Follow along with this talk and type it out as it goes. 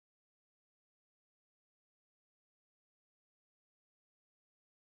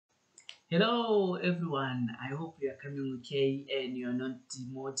Hello, everyone. I hope you are coming okay and you're not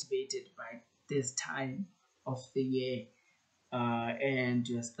demotivated by this time of the year, and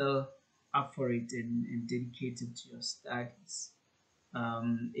you're still up for it and dedicated to your studies.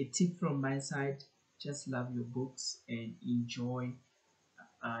 A tip from my side: just love your books and enjoy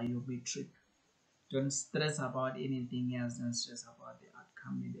your metric. Don't stress about anything else. Don't stress about the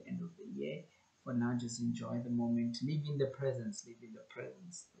outcome at the end of the year. For now, just enjoy the moment. Live in the presence. Live in the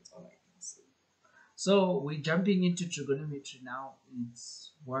presence. That's all I can say. So we're jumping into trigonometry now.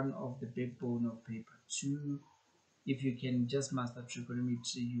 It's one of the backbone of paper two. If you can just master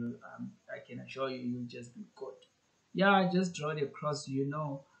trigonometry, you I can assure you you'll just be good. Yeah, just draw the cross.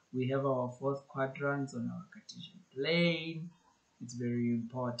 We have our fourth quadrants on our Cartesian plane. It's very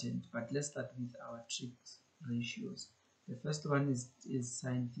important. But let's start with our trig ratios. The first one is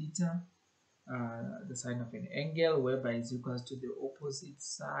sine theta, the sine of an angle, whereby is equals to the opposite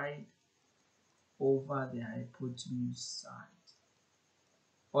side over the hypotenuse side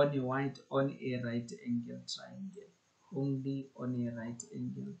on a right angle triangle, only on a right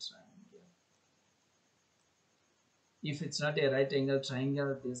angle triangle. If it's not a right angle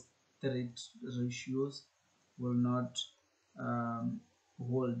triangle, these three ratios will not um,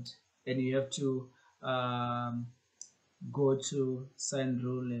 hold, and you have to um, go to sine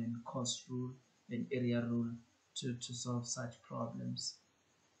rule and cos rule and area rule to solve such problems.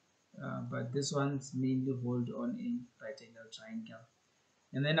 But this one's mainly hold on a right angle triangle.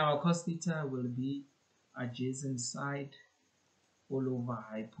 And then our cos theta will be adjacent side all over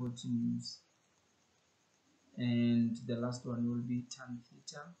hypotenuse. And the last one will be tan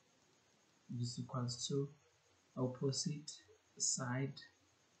theta, which is equals to opposite side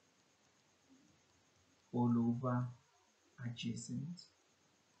all over adjacent.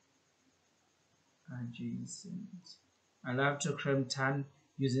 Adjacent. I love to cram tan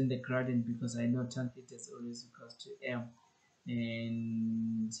using the gradient because I know tan theta is always equals to m.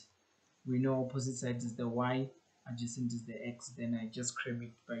 And we know opposite side is the y, adjacent is the x. Then I just cram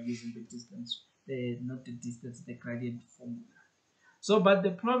it by using the distance, not the distance, the gradient formula. So, but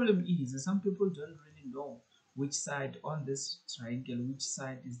the problem is that some people don't really know which side on this triangle, which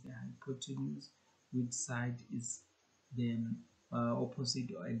side is the hypotenuse, which side is the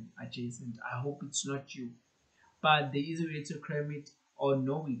opposite or adjacent. I hope it's not you. But the easy way to cram it, or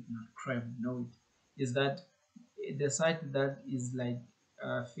know it, not cram, know it, is that the side that is like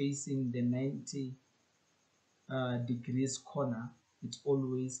facing the 90 degrees corner, it's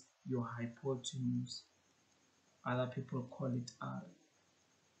always your hypotenuse. Other people call it R,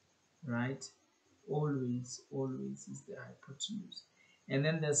 right? Always is the hypotenuse. And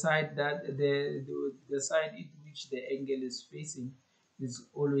then the side that the side in which the angle is facing is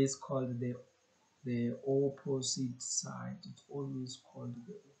always called the opposite side. It's always called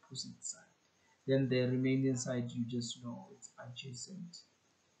the opposite side. Then the remaining side, you just know it's adjacent.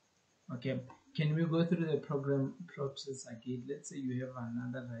 Okay, can we go through the program process again? Let's say you have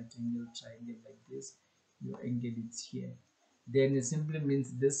another right angle triangle like this. Your angle is here. Then it simply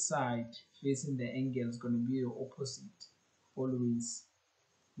means this side facing the angle is going to be your opposite. Always.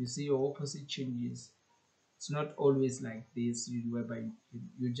 You see your opposite changes. It's not always like this, whereby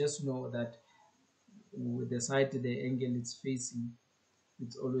you just know that with the side the angle is facing,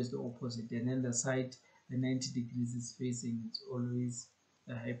 it's always the opposite. And then the side the 90 degrees is facing, it's always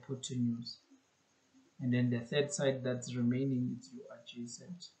the hypotenuse. And then the third side that's remaining is your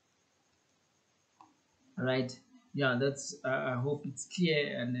adjacent, right? Yeah, that's I hope it's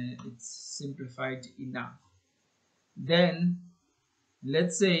clear and it's simplified enough. Then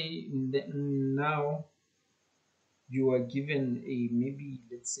let's say now you are given a, maybe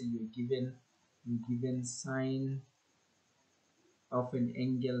let's say you're given sine of an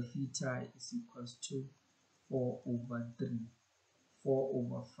angle theta is equals to 4 over 3, 4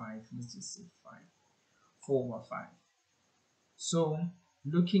 over 5, let's just say 5, 4 over 5. So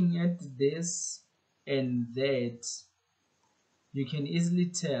looking at this and that, you can easily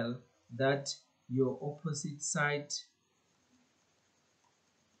tell that your opposite side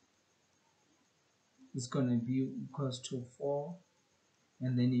is going to be equals to 4,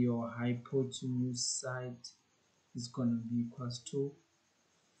 and then your hypotenuse side is going to be equals to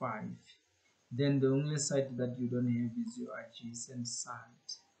 5. Then the only side that you don't have is your adjacent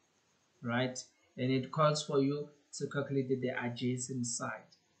side, right? And it calls for you to calculate the adjacent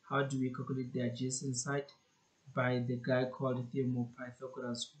side. How do we calculate the adjacent side? By the guy called theorem of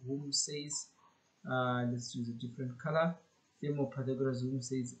Pythagoras, whom says, let's use a different color. Theorem of Pythagoras, whom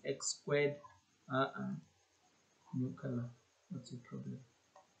says x squared, new color, what's the problem?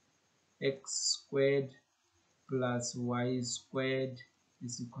 X squared plus y squared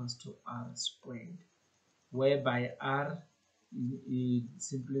is equals to r squared, whereby r it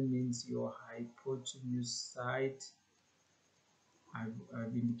simply means your hypotenuse side.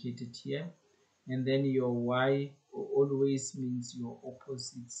 I've indicated here, and then your y always means your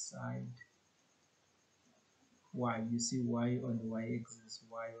opposite side. Y, you see y on the y-axis,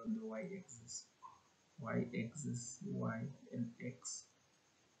 y on the y-axis, y-axis, y and x,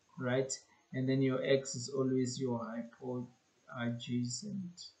 right? And then your x is always your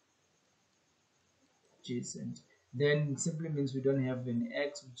adjacent. Then simply means we don't have an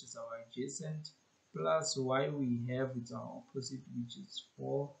x, which is our adjacent, plus y we have it's our opposite, which is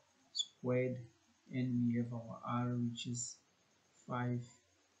 4 squared, and we have our r, which is 5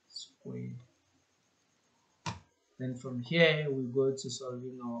 squared. Then from here we go to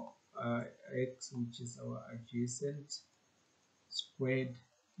solving our x, which is our adjacent, squared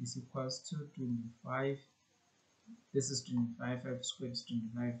is equals to 25. This is 25, 5 squared is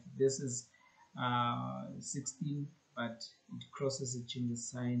 25. This is 16, but it crosses, it changes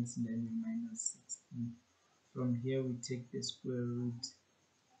signs, and then we minus 16. From here we take the square root,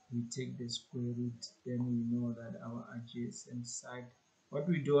 then we know that our adjacent side, what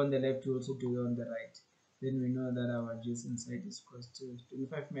we do on the left we also do on the right. Then we know that our adjacent side is equals to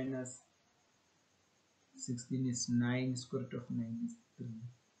 25 minus 16 is 9, square root of 9 is 3.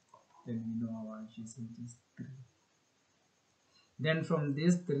 Then we know our adjacent is 3. Then from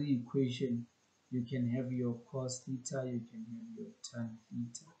this 3 equation, you can have your cos theta, you can have your tan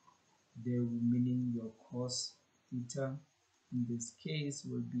theta. There meaning your cos theta in this case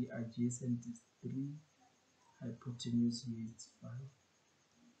will be adjacent is 3, hypotenuse here is 5.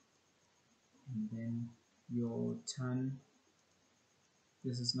 And then your tan,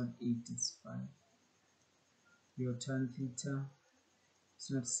 this is not 8, it's 5. Your tan theta,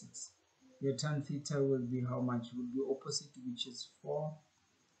 it's not 6. Your tan theta will be how much? Will be opposite, which is 4.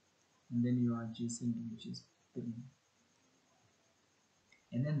 And then your adjacent, which is 3.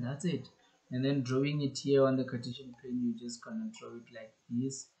 And then that's it. And then drawing it here on the Cartesian plane, you just gonna draw it like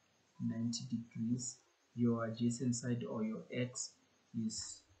this, 90 degrees. Your adjacent side or your x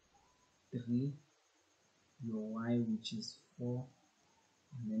is 3, your y, which is 4,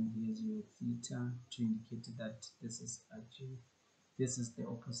 and then here's your theta to indicate that this is the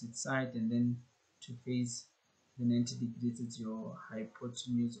opposite side, and then to face the 90 degrees is your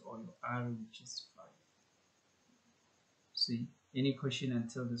hypotenuse or your r, which is 5. See, any question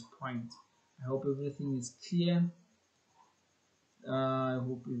until this point? I hope everything is clear.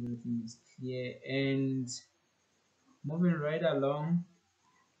 And moving right along,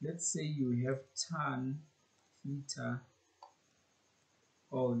 let's say you have tan theta,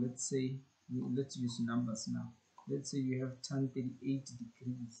 or let's use numbers now. Let's say you have tan 38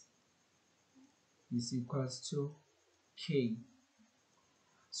 degrees is equals to k.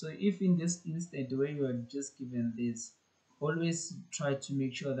 So if in this instant where you are just given this, always try to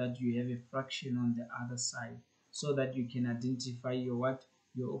make sure that you have a fraction on the other side, so that you can identify your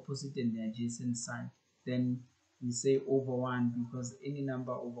opposite and the adjacent side. Then we say over 1, because any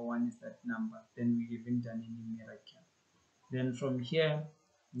number over 1 is that number. Then we haven't done any miracle. Then from here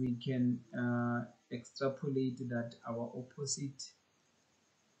we can extrapolate that our opposite,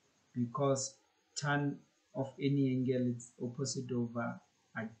 because tan of any angle is opposite over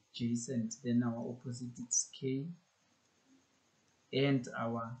adjacent, then our opposite is k, and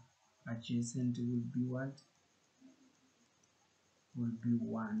our adjacent will be what? Will be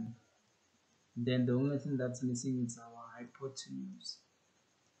 1. Then the only thing that's missing is our hypotenuse.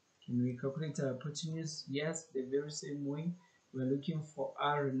 Can we calculate our hypotenuse? Yes, the very same way. We're looking for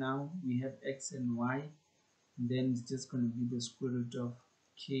r now. We have x and y. And then it's just going to be the square root of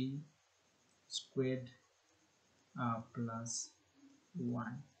k squared plus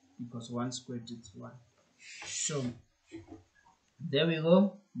 1, because 1 squared is 1. So there we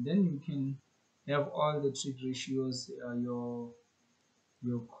go. Then you can have all the trig ratios.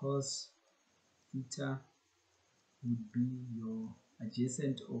 Your cos theta would be your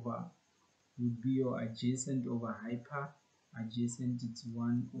adjacent over hyper. Adjacent is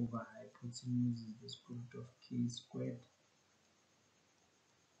 1 over hypotenuse is the square root of k squared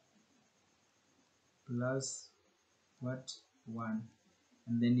plus what? 1.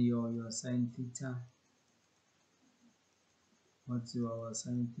 And then your sine theta, our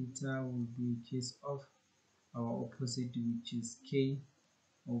sine theta will be a case of our opposite, which is k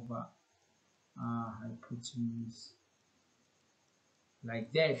over hypotenuse,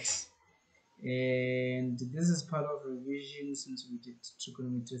 like that. And this is part of revision, since we did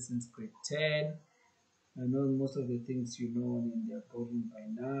trigonometry since grade 10. I know most of the things you know and they're boring by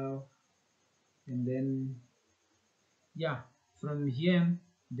now. And then yeah, From here,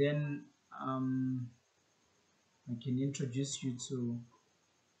 then I can introduce you to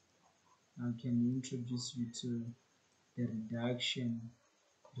the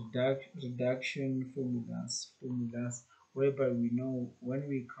reduction formulas, whereby we know when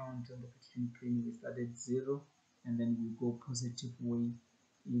we count on the partition plane we start at 0 and then we go positive way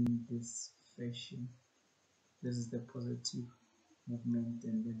in this fashion. This is the positive movement,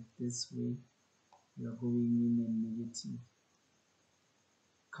 and then this way we are going in a negative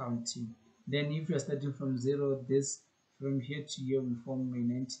counting. Then if you're starting from 0, this from here to here we form a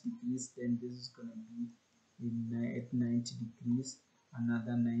 90 degrees, then this is going to be at 90 degrees,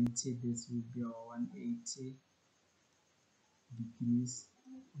 another 90, this will be our 180 degrees,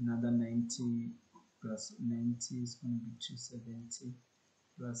 another 90 plus 90 is going to be 270,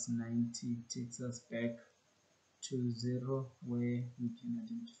 plus 90 takes us back to 0, where we can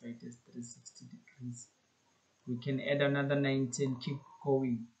identify it as 360 degrees. We can add another 90 and keep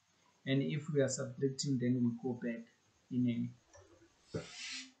going, and if we are subtracting, then we go back in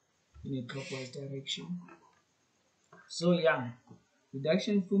a clockwise direction. So yeah,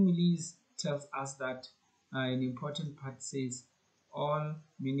 reduction formulas tells us that an important part says all,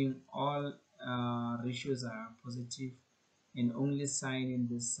 meaning all ratios are positive, and only sign in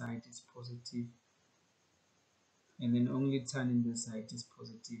this side is positive, and then only tan in this side is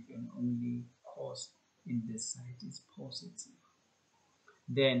positive, and only cos in this side is positive.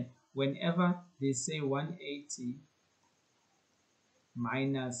 Then whenever they say 180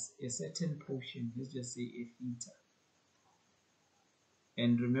 minus a certain portion, let's just say a theta,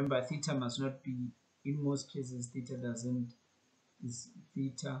 and remember theta must not be, in most cases theta is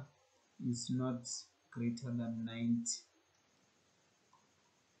not greater than 90.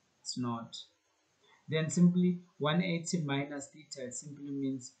 It's not. Then simply 180 minus theta, it simply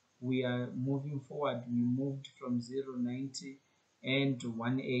means we are moving forward. We moved from 0, 90 and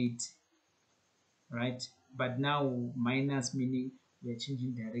 180, right? But now minus, meaning we are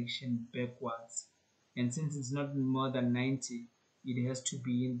changing direction backwards, and since it's not more than 90, it has to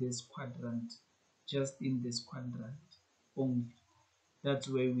be in this quadrant, just in this quadrant only. That's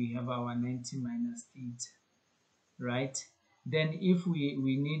where we have our 90 minus theta, right? Then if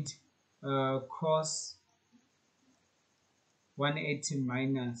we need cos 180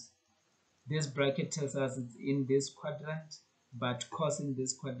 minus, this bracket tells us it's in this quadrant, but cos in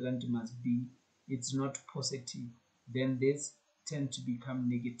this quadrant must be, it's not positive, then this tend to become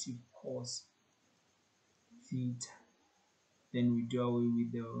negative cos theta. Then we do away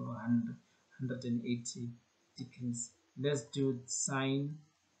with the 180 degrees. Let's do sine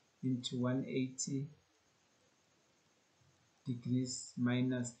into 180 degrees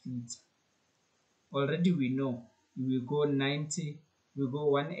minus theta. Already we know we go 90, we go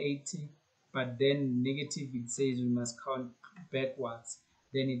 180, but then negative, it says we must count backwards.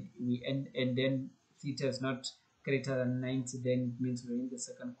 Then and then theta is not greater than 90, then it means we're in the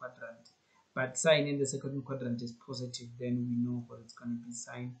second quadrant. But sine in the second quadrant is positive, then we know what it's going to be,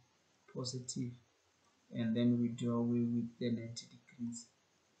 sine positive, and then we do away with the 90 degrees.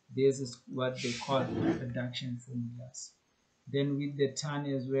 This is what they call reduction formulas. Then with the tan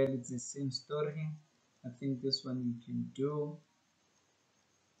as well, it's the same story. I think this one you can do,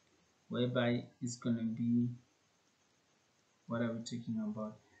 whereby it's going to be, what are we talking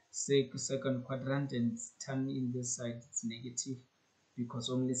about? Second quadrant, and tan in this side, it's negative, because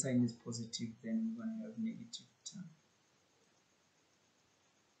only sine is positive, then we're going to have negative tan.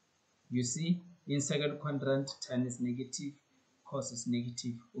 You see, in second quadrant, tan is negative, cos is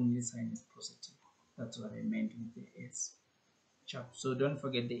negative, only sine is positive. That's what I meant with the S. So don't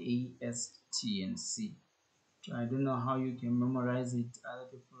forget the A, S, T, and C. I don't know how you can memorize it. Other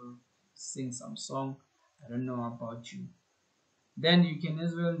people sing some song. I don't know about you. Then you can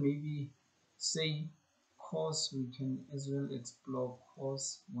as well maybe say cos. We can as well explore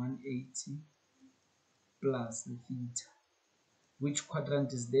cos 180 plus the theta. Which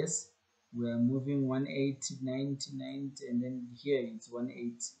quadrant is this? We are moving 180, 90, 90, and then here it's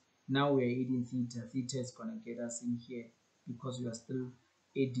 180. Now we are adding theta. Theta is going to get us in here because we are still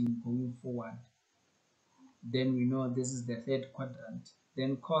adding going forward. Then we know this is the third quadrant.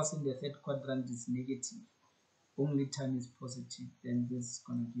 Then cos in the third quadrant is negative. Only tan is positive. Then this is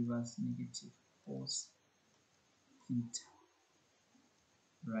going to give us negative cos theta.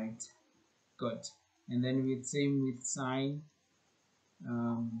 Right? Good. And then with same with sine.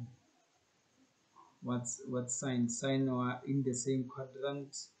 What's sine? Sine are in the same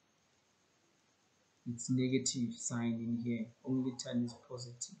quadrant. It's negative sign in here. Only tan is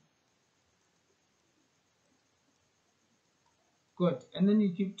positive. Good. And then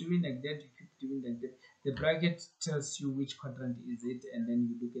you keep doing like that, you keep doing like that. The bracket tells you which quadrant is it, and then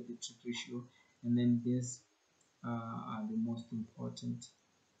you look at the trig ratio, and then these are the most important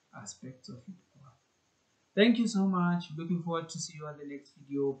aspects of it all. Thank you so much. Looking forward to see you on the next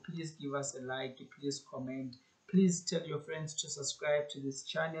video. Please give us a like, please comment, please tell your friends to subscribe to this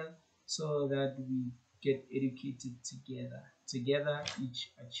channel so that we get educated together. Together,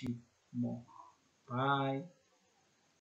 each achieve more. Bye.